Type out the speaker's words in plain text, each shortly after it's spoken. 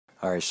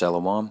All right,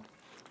 Shalom.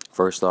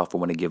 First off, I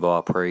want to give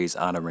all praise,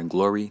 honor, and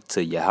glory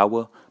to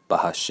Yahweh,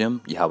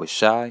 Bahashem, Yahweh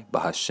Shai,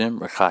 Bahashem,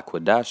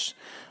 Rachakwadash.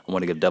 I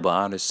want to give double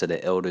honors to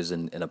the elders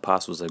and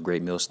apostles of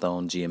Great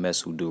Millstone,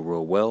 GMS, who do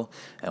real well.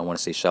 And I want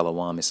to say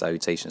Shalom and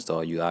salutations to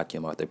all you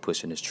Akim out there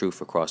pushing this truth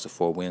across the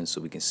four winds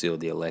so we can seal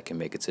the elect and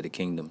make it to the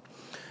kingdom.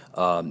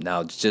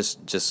 Now,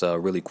 just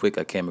really quick,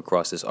 I came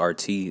across this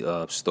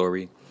RT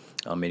story.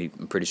 I'm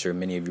pretty sure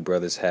many of you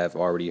brothers have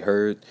already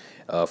heard.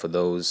 For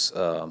those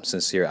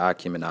sincere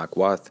Akim and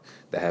Akwath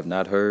that have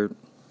not heard,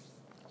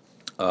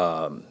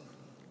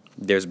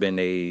 there's been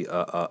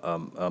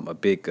a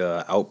big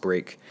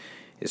outbreak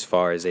as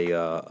far as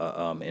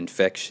a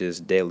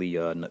infectious, deadly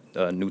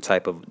new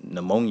type of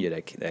pneumonia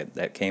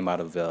that came out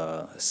of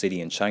a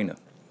city in China.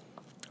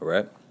 All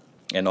right.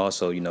 And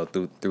also,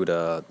 through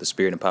the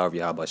spirit and power of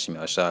Yahweh Shemi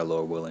Ashai,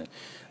 Lord willing,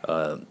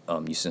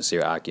 you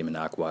sincere Akim and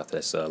Akwath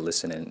that's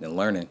listening and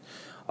learning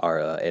are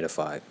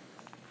edified.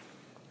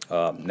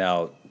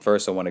 Now,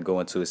 first I want to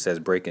go into, it says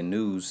breaking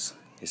news.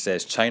 It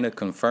says China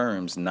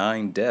confirms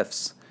 9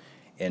 deaths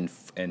and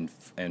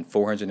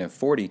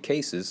 440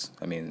 cases.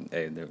 I mean,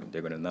 hey,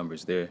 they're going to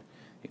numbers there,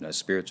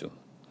 spiritual.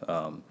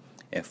 And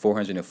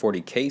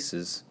 440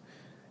 cases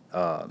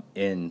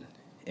in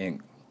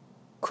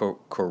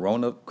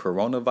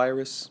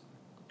coronavirus.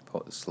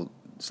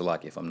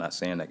 Salaki, if I'm not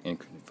saying that,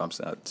 if I'm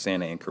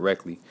saying that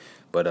incorrectly,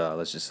 but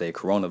let's just say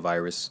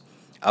coronavirus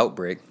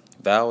outbreak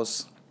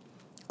vows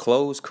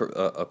close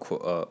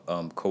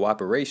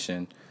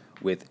cooperation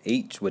with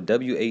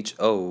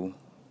WHO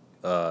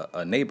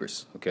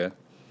neighbors. Okay,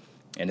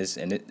 and it's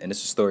a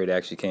story that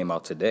actually came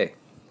out today.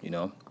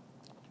 And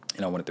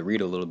I wanted to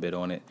read a little bit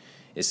on it.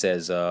 It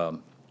says a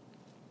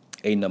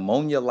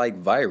pneumonia-like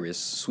virus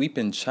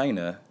sweeping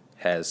China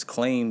has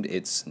claimed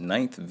its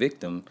 9th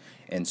victim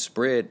and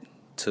spread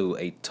to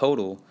a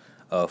total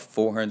of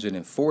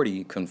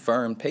 440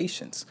 confirmed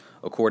patients,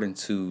 according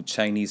to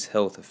Chinese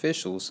health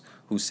officials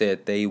who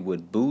said they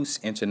would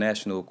boost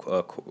international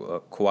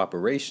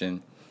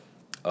cooperation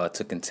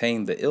to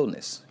contain the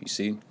illness. You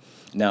see?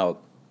 Now,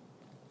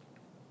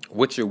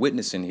 what you're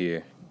witnessing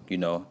here,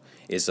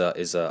 is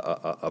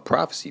a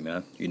prophecy,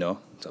 man.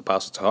 It's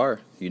Apostle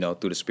Tahar,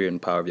 through the spirit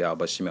and power of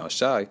Yahweh Shemi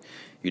Shai,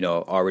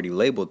 already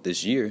labeled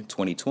this year,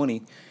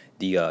 2020,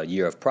 the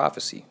year of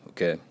prophecy.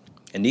 Okay,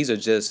 and these are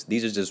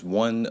just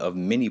one of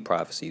many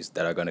prophecies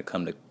that are going to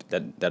come to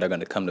that are going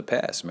to come to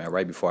pass, man,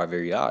 right before our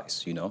very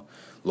eyes.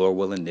 Lord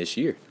willing, this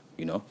year.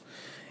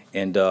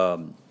 And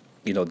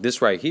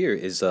this right here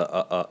is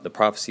the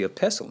prophecy of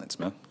pestilence,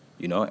 man.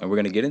 And we're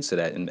going to get into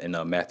that in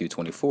Matthew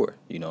 24.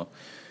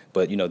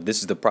 But, this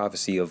is the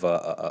prophecy of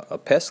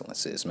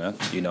pestilences, man.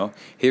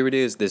 Here it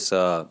is, this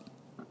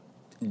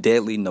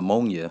deadly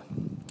pneumonia,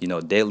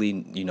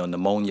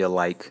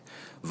 pneumonia-like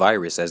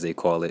virus, as they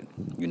call it,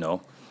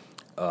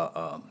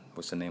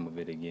 what's the name of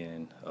it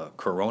again?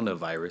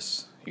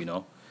 Coronavirus,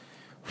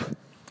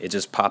 It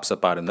just pops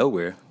up out of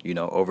nowhere,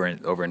 over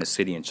in the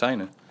city in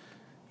China,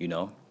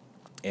 and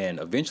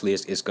eventually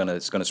it's gonna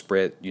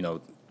spread,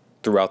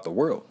 throughout the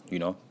world,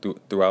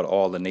 throughout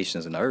all the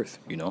nations in the earth,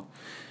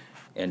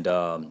 and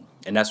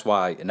that's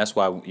why,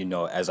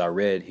 as I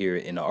read here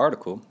in the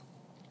article,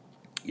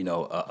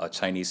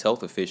 Chinese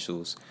health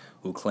officials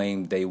who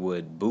claimed they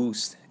would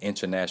boost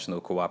international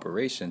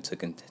cooperation to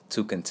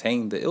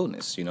contain the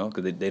illness,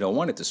 because they don't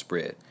want it to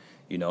spread,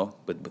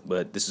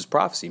 but this is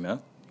prophecy, man,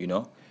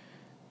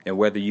 and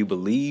whether you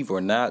believe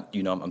or not,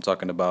 I'm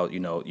talking about,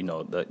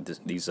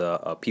 these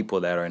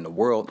people that are in the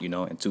world,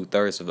 and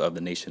 2/3 of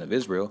the nation of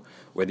Israel,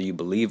 whether you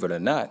believe it or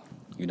not,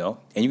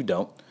 and you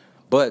don't,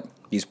 but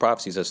these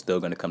prophecies are still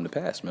going to come to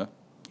pass, man,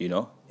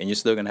 and you're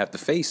still going to have to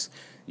face,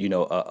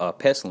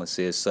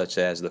 pestilences such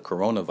as the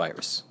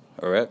coronavirus.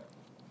 All right.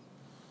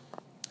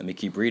 Let me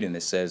keep reading.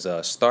 It says,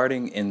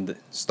 starting in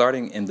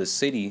the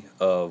city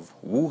of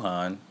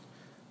Wuhan,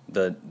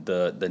 the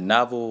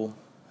novel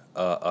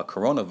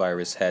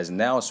coronavirus has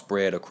now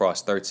spread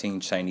across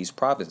 13 Chinese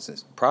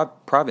provinces.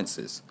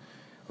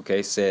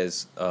 Okay,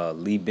 says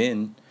Li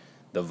Bin,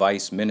 the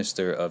vice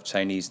minister of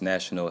Chinese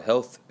National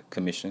Health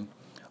Commission,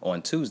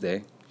 on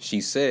Tuesday.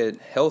 She said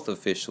health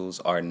officials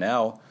are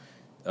now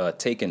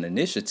taking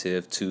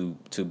initiative to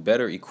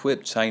better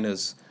equip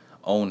China's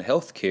own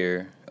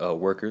healthcare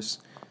workers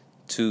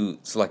to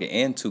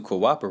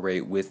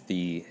cooperate with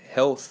the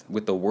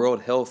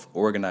World Health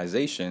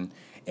Organization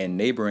and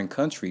neighboring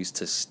countries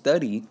to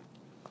study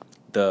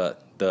the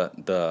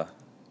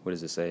what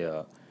does it say,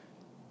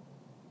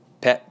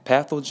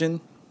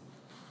 pathogen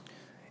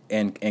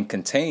and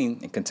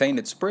contain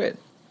its spread.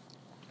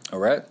 All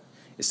right.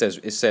 It says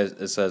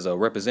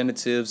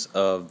representatives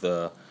of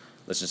the,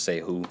 let's just say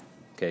who,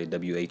 okay,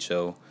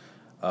 WHO,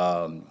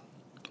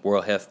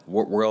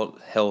 World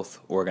Health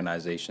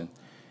Organization,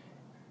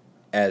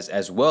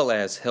 as well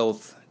as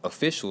health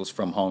officials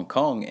from Hong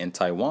Kong and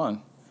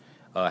Taiwan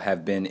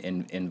have been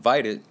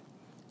invited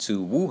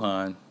to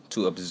Wuhan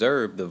to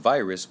observe the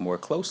virus more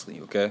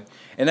closely. Okay,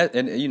 and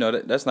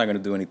that's not going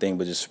to do anything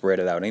but just spread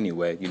it out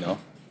anyway.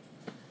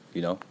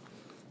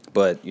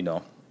 But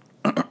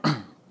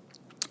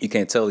You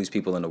can't tell these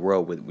people in the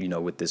world with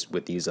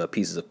with these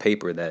pieces of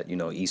paper that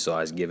Esau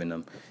has given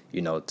them,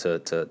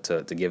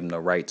 to give them the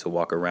right to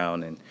walk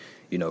around and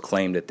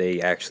claim that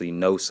they actually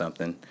know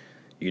something,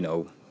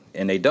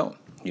 and they don't,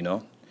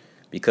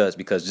 because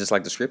just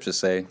like the scriptures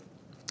say,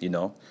 you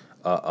know,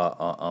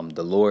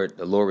 the Lord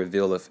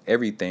revealeth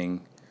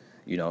everything,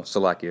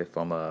 Salakia, if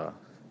I'm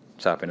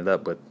chopping it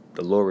up, but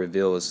the Lord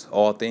reveals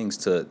all things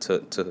to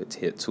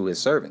his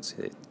servants,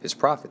 his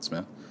prophets,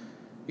 man,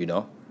 you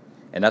know.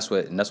 And that's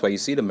why you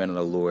see the men of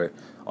the Lord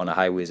on the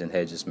highways and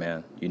hedges,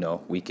 man,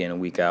 week in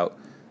and week out,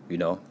 you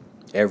know,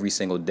 every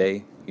single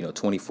day,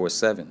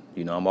 24/7.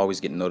 I'm always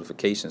getting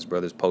notifications,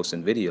 brothers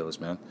posting videos,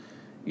 man,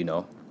 you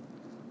know,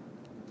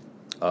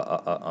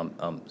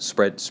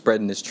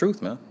 spreading this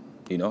truth, man,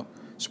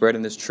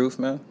 spreading this truth,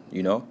 man,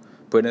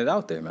 putting it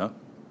out there, man.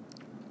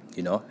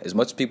 As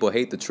much as people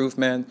hate the truth,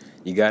 man,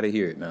 you got to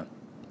hear it, man.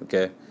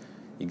 Okay?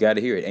 You got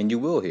to hear it, and you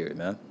will hear it,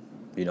 man.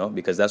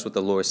 Because that's what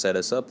the Lord set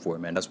us up for,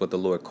 man. That's what the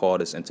Lord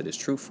called us into this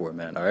truth for,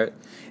 man. All right?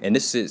 And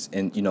this is,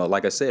 and,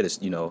 like I said, it's,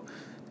 through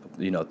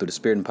the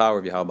spirit and power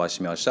of Yahweh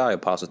Shemel Shai,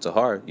 Apostle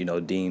Tahar,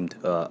 deemed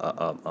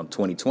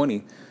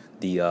 2020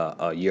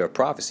 the year of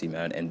prophecy,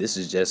 man. And this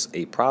is just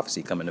a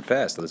prophecy coming to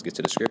pass. So let's get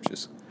to the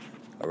scriptures.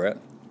 All right?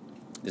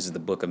 This is the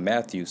book of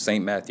Matthew,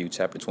 St. Matthew,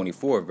 chapter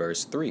 24,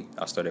 verse 3.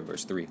 I'll start at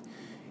verse 3.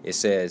 It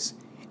says,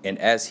 "And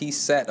as he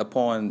sat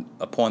upon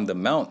the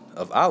Mount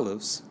of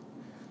Olives,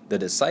 the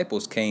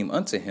disciples came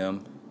unto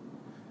him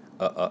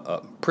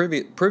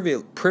privately,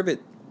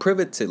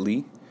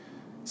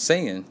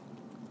 saying,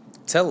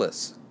 Tell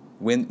us,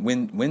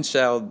 when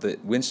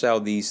shall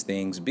these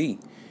things be,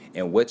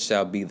 and what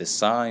shall be the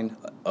sign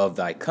of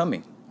thy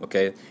coming?"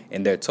 Okay,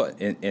 and they're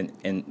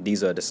and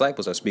these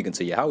disciples are speaking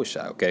to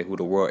Yahushua, okay, who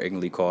the world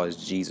ignorantly calls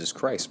Jesus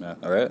Christ, man.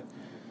 All right,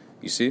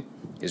 you see,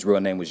 his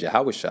real name was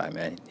Yahushua,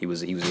 man. He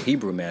was a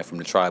Hebrew man from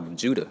the tribe of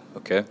Judah,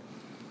 okay.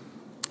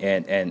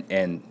 And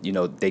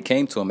they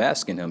came to him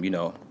asking him,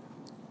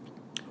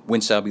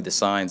 when shall be the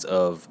signs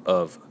of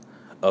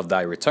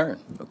thy return,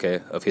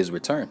 okay, of his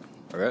return,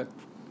 all right.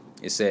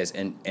 It says,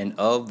 and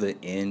of the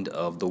end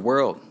of the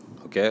world,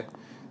 okay.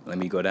 Let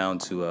me go down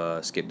to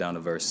skip down to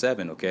verse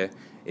 7, okay.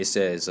 It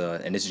says,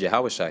 and this is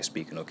Yahushua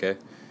speaking, okay.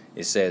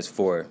 It says,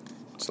 for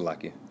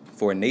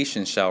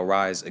nation shall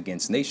rise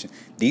against nation.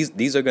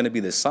 These are going to be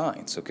the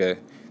signs, okay.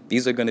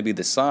 These are going to be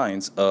the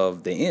signs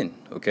of the end,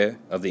 okay,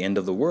 of the end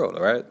of the world,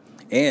 all right.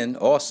 And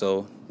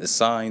also the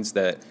signs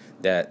that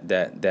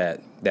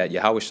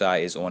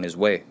Yahushua is on his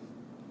way,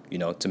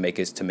 to make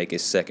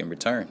his second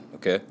return.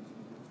 Okay,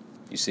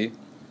 you see.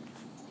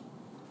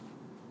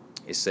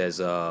 It says,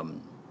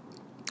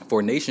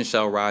 "For nation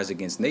shall rise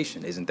against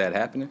nation." Isn't that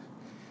happening?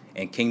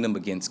 And kingdom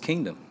against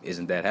kingdom.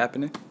 Isn't that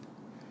happening?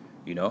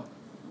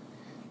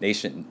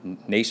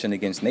 Nation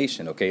against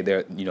nation. Okay,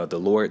 there. The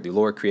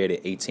Lord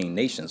created 18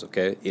 nations.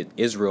 Okay,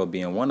 Israel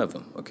being one of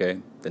them.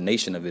 Okay, the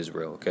nation of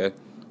Israel. Okay.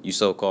 You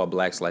so-called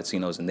blacks,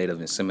 Latinos, and Native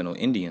and Seminole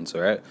Indians,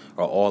 all right,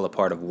 are all a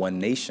part of one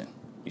nation,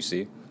 you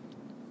see,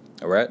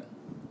 all right?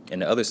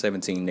 And the other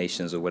 17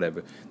 nations or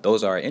whatever,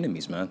 those are our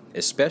enemies, man,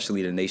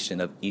 especially the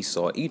nation of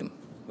Esau, Edom,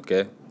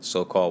 okay,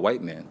 so-called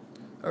white man,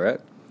 all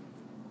right?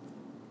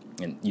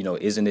 And,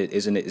 isn't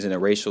it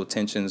racial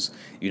tensions,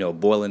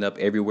 boiling up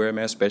everywhere,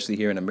 man, especially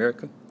here in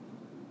America,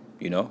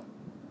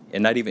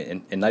 And not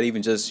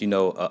even just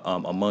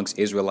amongst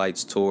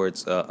Israelites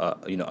towards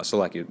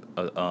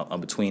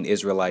between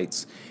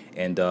Israelites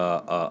and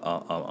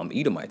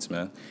Edomites,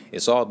 man.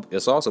 It's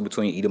also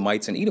between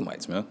Edomites and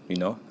Edomites, man.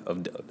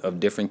 Of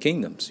different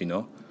kingdoms.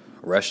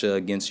 Russia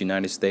against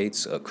United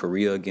States,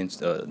 Korea against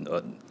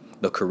the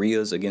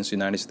Koreas against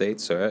United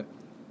States. All right.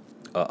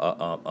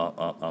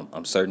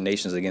 Certain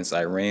nations against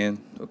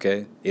Iran.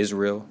 Okay,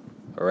 Israel.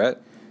 All right.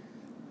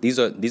 These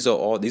are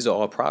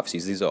all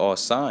prophecies. These are all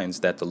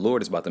signs that the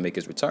Lord is about to make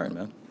his return,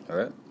 man. All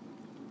right.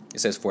 It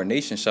says, "For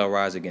nation shall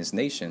rise against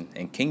nation,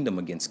 and kingdom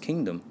against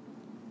kingdom."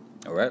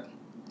 All right.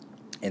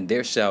 And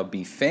there shall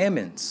be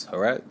famines. All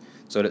right.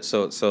 So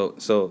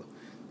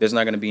there's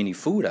not going to be any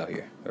food out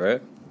here. All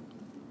right.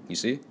 You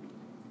see,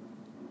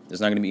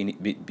 there's not going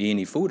to be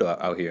any food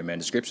out here, man.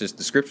 The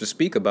scriptures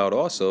speak about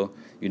also,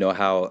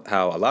 how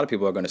a lot of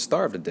people are going to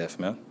starve to death,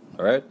 man.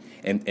 All right.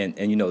 And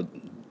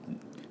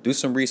do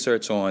some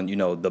research on,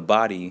 the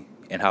body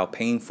and how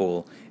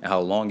painful and how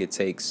long it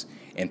takes,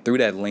 and through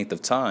that length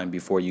of time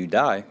before you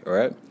die, all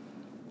right,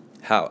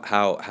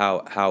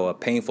 how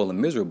painful and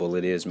miserable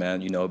it is,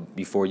 man,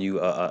 before you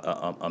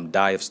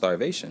die of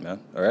starvation, man,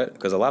 all right,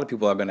 because a lot of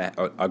people are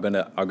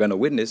gonna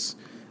witness,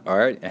 all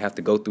right, and have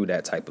to go through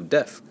that type of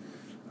death,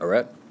 all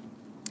right.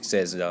 It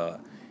says, and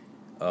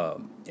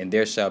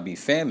there shall be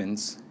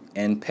famines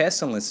and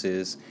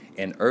pestilences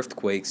and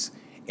earthquakes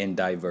in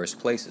diverse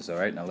places. All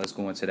right, now let's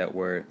go into that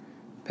word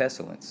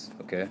pestilence.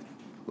 Okay,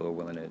 Lord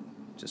willing, it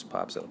just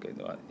pops up. Okay,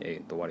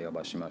 the Wadi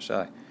Abba Shema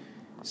Shai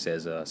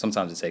says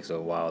sometimes it takes a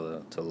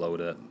while to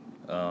load up.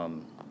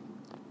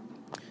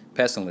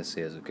 Pestilence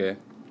says, okay,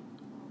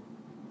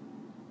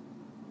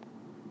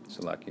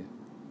 Salakia,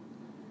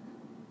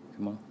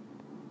 come on.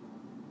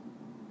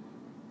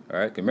 All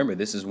right. Remember,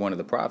 this is one of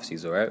the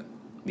prophecies. All right.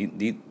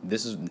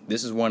 This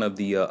is one of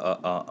the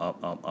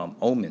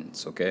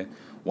omens. Okay.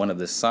 One of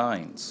the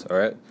signs. All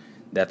right.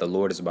 That the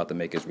Lord is about to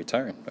make his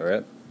return. All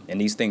right. And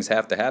these things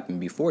have to happen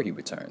before he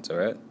returns. All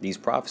right. These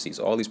prophecies,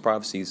 all these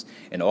prophecies,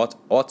 and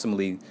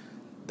ultimately,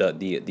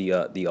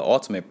 the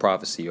ultimate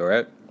prophecy. All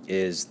right,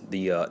 is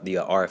the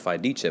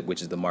RFID chip,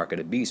 which is the mark of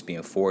the beast,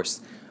 being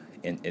forced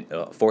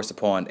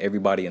upon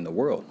everybody in the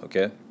world.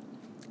 Okay.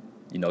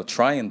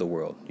 Trying the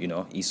world.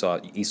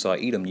 Esau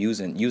Edom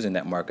using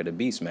that mark of the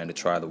beast, man, to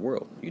try the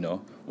world.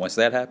 Once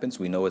that happens,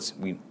 we know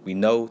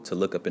to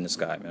look up in the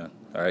sky, man.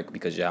 All right,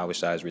 because Yahweh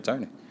Shai is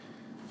returning.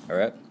 All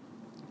right.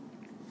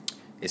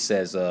 It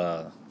says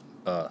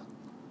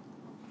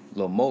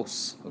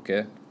Lamos,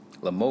 okay,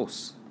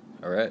 Lamos.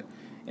 All right,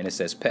 and it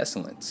says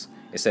pestilence.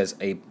 It says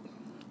a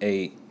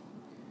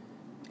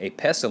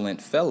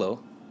pestilent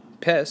fellow,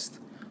 pest,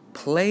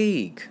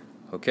 plague.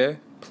 Okay,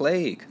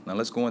 plague. Now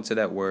let's go into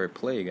that word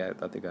plague. I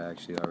think I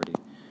actually already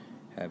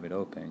have it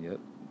open.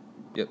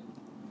 Yep.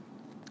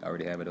 I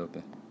already have it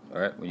open.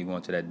 All right. When you go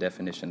into that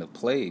definition of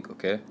plague,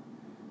 okay,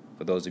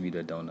 for those of you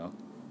that don't know,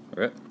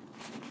 all right,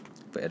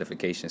 for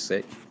edification's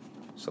sake,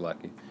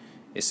 Salaki,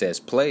 it says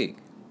plague.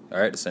 All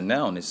right, it's a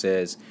noun. It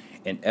says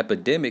an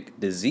epidemic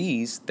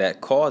disease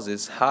that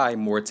causes high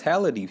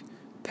mortality,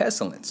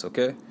 pestilence.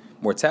 Okay,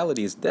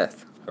 mortality is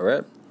death. All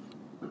right,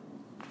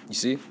 you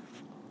see.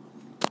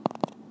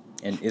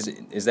 And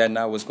is that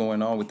not what's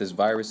going on with this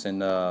virus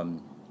and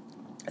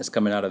it's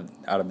coming out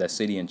of that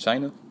city in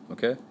China?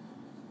 Okay.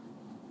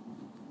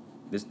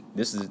 This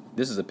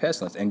is a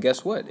pestilence, and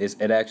guess what?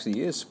 It actually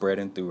is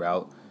spreading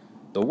throughout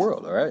the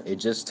world. All right. It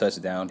just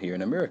touched down here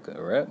in America.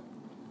 All right.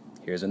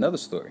 Here's another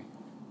story.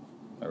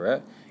 All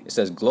right. It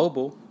says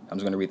global. I'm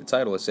just going to read the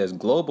title. It says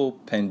global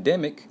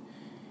pandemic.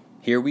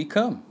 Here we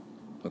come.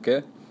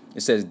 Okay.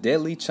 It says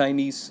deadly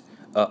Chinese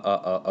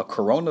a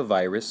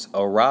coronavirus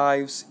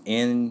arrives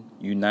in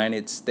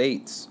United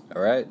States.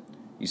 All right,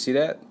 you see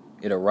that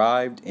it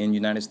arrived in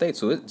United States.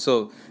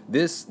 So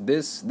this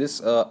deadly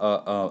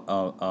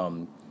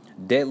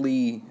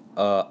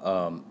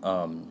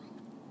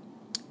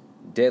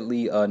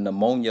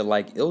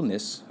pneumonia-like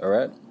illness. All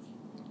right,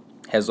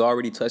 has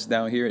already touched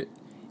down here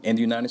in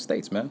the United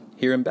States, man.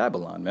 Here in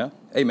Babylon, man.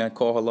 Hey, man,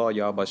 call halal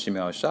y'all by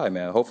Shemal Shai,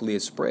 man. Hopefully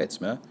it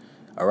spreads, man.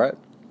 All right,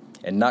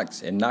 and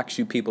knocks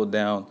you people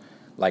down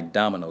like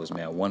dominoes,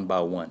 man, one by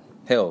one.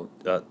 Hell,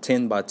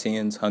 10 by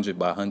 10s, 100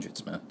 by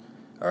 100s, man.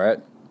 All right,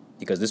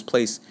 because this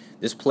place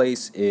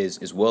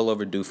is well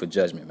overdue for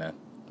judgment, man.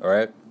 All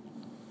right.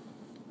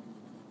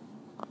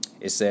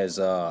 It says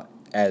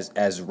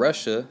as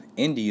Russia,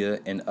 India,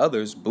 and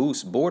others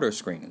boost border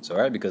screenings. All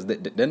right, because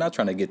they're not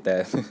trying to get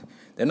that.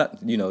 They're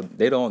not,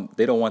 they don't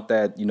want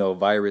that,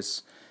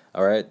 virus.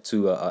 All right,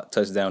 to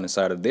touch down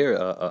inside of their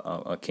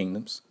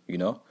kingdoms.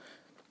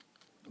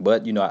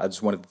 But I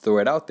just wanted to throw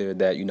it out there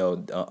that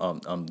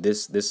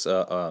this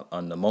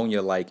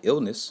pneumonia-like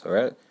illness, all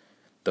right,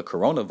 the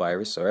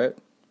coronavirus, all right,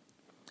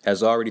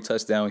 has already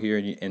touched down here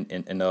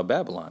in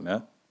Babylon,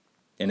 man,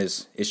 and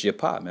it's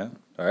Yapah, man,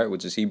 all right,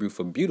 which is Hebrew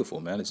for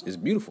beautiful, man. It's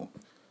beautiful,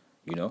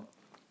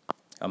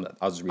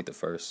 I'll just read the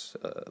first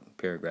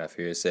paragraph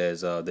here. It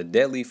says the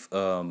deadly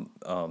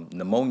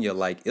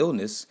pneumonia-like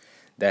illness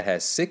that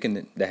has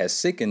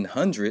sickened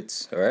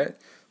hundreds, all right,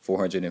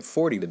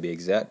 440 to be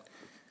exact.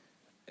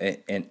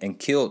 And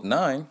killed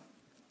 9,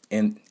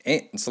 and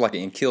it's like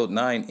and killed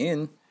 9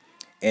 in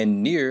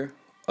and near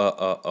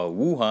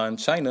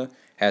Wuhan, China,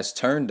 has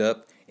turned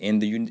up in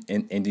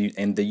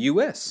the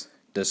U.S.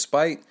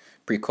 despite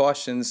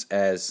precautions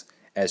as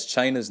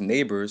China's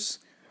neighbors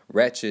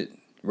ratchet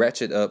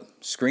up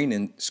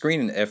screening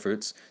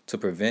efforts to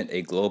prevent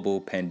a global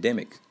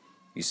pandemic.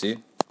 You see,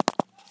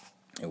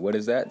 and what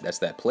is that? That's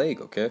that plague.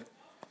 Okay,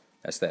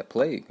 that's that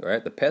plague. All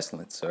right, the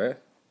pestilence. All right,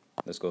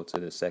 let's go to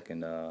the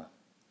second.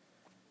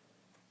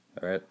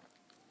 All right.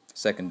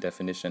 Second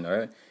definition. All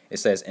right. It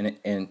says an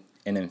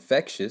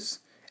infectious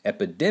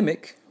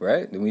epidemic.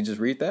 Right. Did we just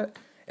read that?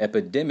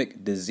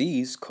 Epidemic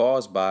disease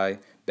caused by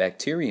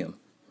bacterium.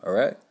 All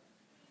right.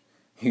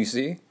 You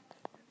see,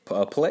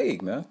 a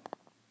plague, man.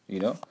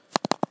 And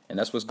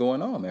that's what's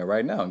going on, man,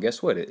 right now. And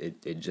guess what?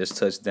 It just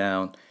touched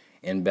down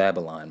in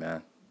Babylon,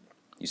 man.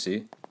 You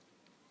see.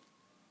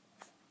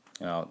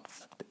 Now,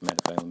 matter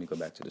of fact, let me go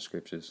back to the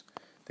scriptures.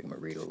 I think I'm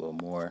gonna read a little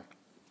more.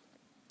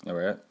 All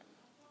right.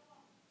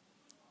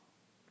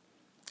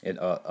 It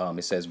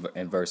says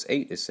in verse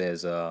 8, it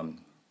says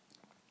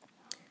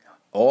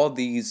all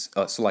these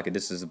so like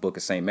this is the book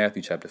of St.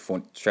 Matthew chapter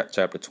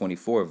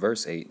 24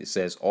 verse 8. It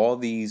says all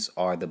these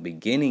are the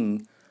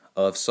beginning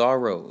of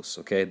sorrows.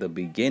 Okay, the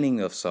beginning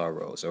of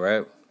sorrows. All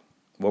right,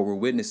 what we're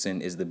witnessing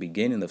is the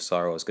beginning of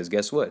sorrows, because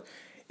guess what?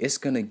 It's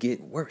gonna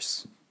get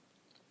worse.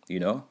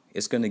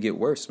 It's gonna get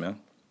worse, man.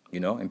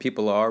 And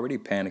people are already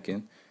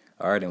panicking,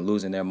 all right, and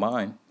losing their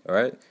mind. All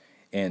right,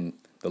 and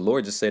the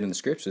Lord just said in the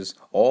scriptures,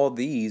 all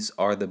these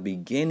are the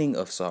beginning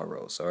of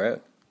sorrows, all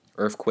right?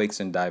 Earthquakes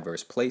in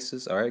diverse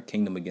places, all right?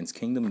 Kingdom against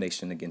kingdom,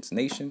 nation against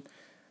nation,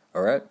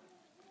 all right?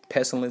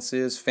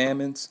 Pestilences,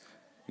 famines,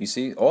 You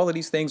see, all of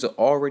these things are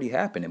already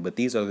happening, but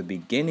these are the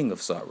beginning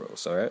of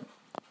sorrows, all right?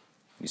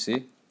 You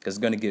see? Because it's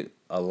going to get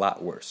a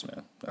lot worse,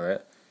 man, all right?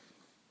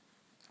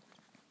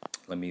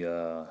 Let me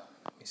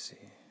see.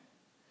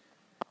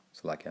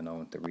 It's like I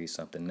want to read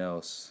something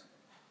else.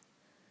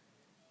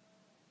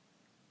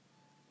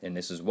 And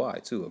this is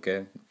why, too,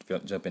 okay?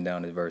 Jumping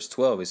down to verse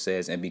 12, it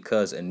says, and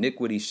because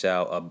iniquity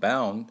shall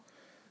abound,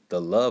 the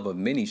love of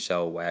many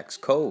shall wax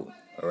cold,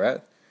 all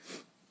right?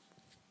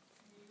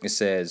 It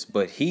says,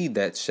 but he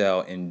that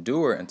shall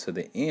endure unto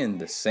the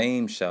end, the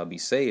same shall be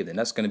saved. And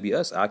that's going to be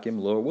us, Akim,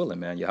 Lord willing,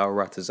 man.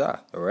 Yahweh Ratazah,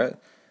 all right?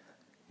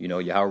 You know,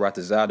 Yahweh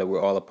Ratazah, that we're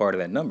all a part of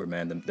that number,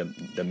 man.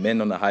 The men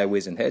on the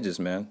highways and hedges,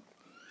 man.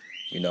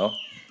 You know,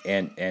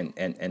 and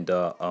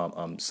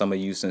some of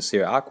you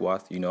sincere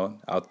Akwath, you know,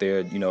 out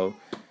there, you know,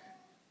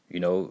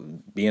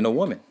 being a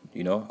woman,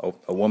 you know,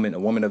 a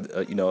woman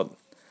of, you know,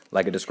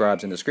 like it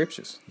describes in the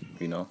scriptures,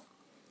 you know.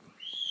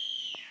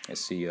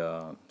 Let's see,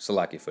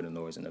 Salaki for the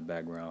noise in the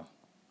background.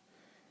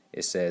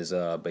 It says,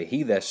 but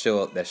he that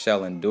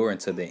shall endure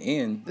unto the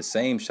end, the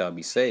same shall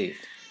be saved.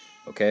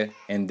 Okay,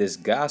 and this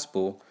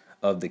gospel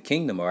of the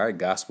kingdom, all right,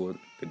 gospel,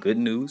 the good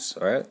news,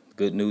 all right,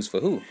 good news for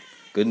who?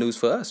 Good news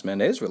for us, man,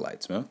 the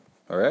Israelites, man,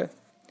 all right,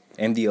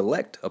 and the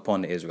elect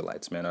upon the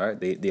Israelites, man, all right,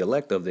 the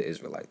elect of the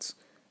Israelites,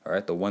 all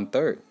right, the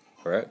 1/3,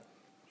 all right.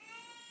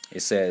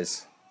 It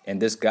says,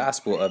 and this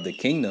gospel of the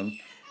kingdom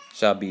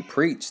shall be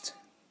preached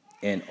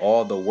in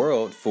all the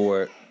world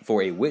for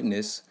a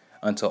witness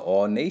unto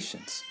all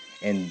nations,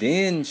 and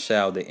then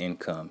shall the end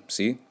come.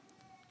 See?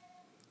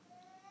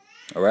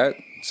 All right.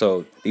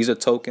 So these are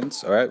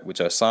tokens, all right, which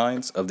are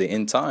signs of the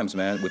end times,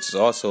 man, which is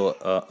also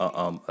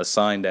a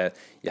sign that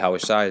Yahweh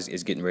Shai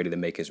is getting ready to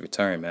make his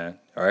return, man.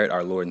 All right.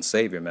 Our Lord and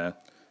Savior, man.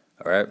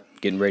 All right.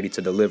 Getting ready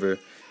to deliver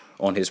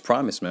on his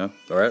promise, man.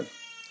 All right.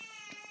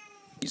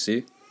 You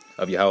see?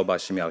 Of Yahweh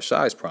Bashem Yahweh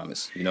Shai's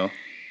promise, you know,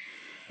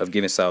 of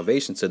giving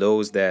salvation to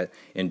those that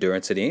endure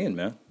unto the end,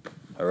 man.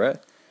 All right.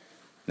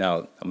 Now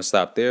I'm gonna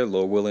stop there,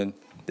 Lord willing.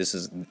 This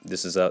lesson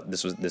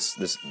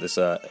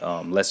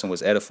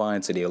was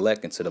edifying to the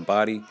elect and to the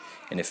body,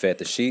 and it fed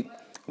the sheep.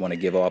 I want to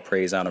give all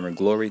praise, honor, and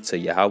glory to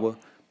Yahweh,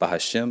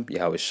 Bahashem,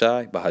 Yahweh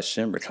Shai,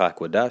 Bahashem, Rekak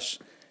Wadash,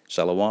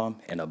 Shalom,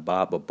 and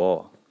Abba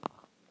Babal.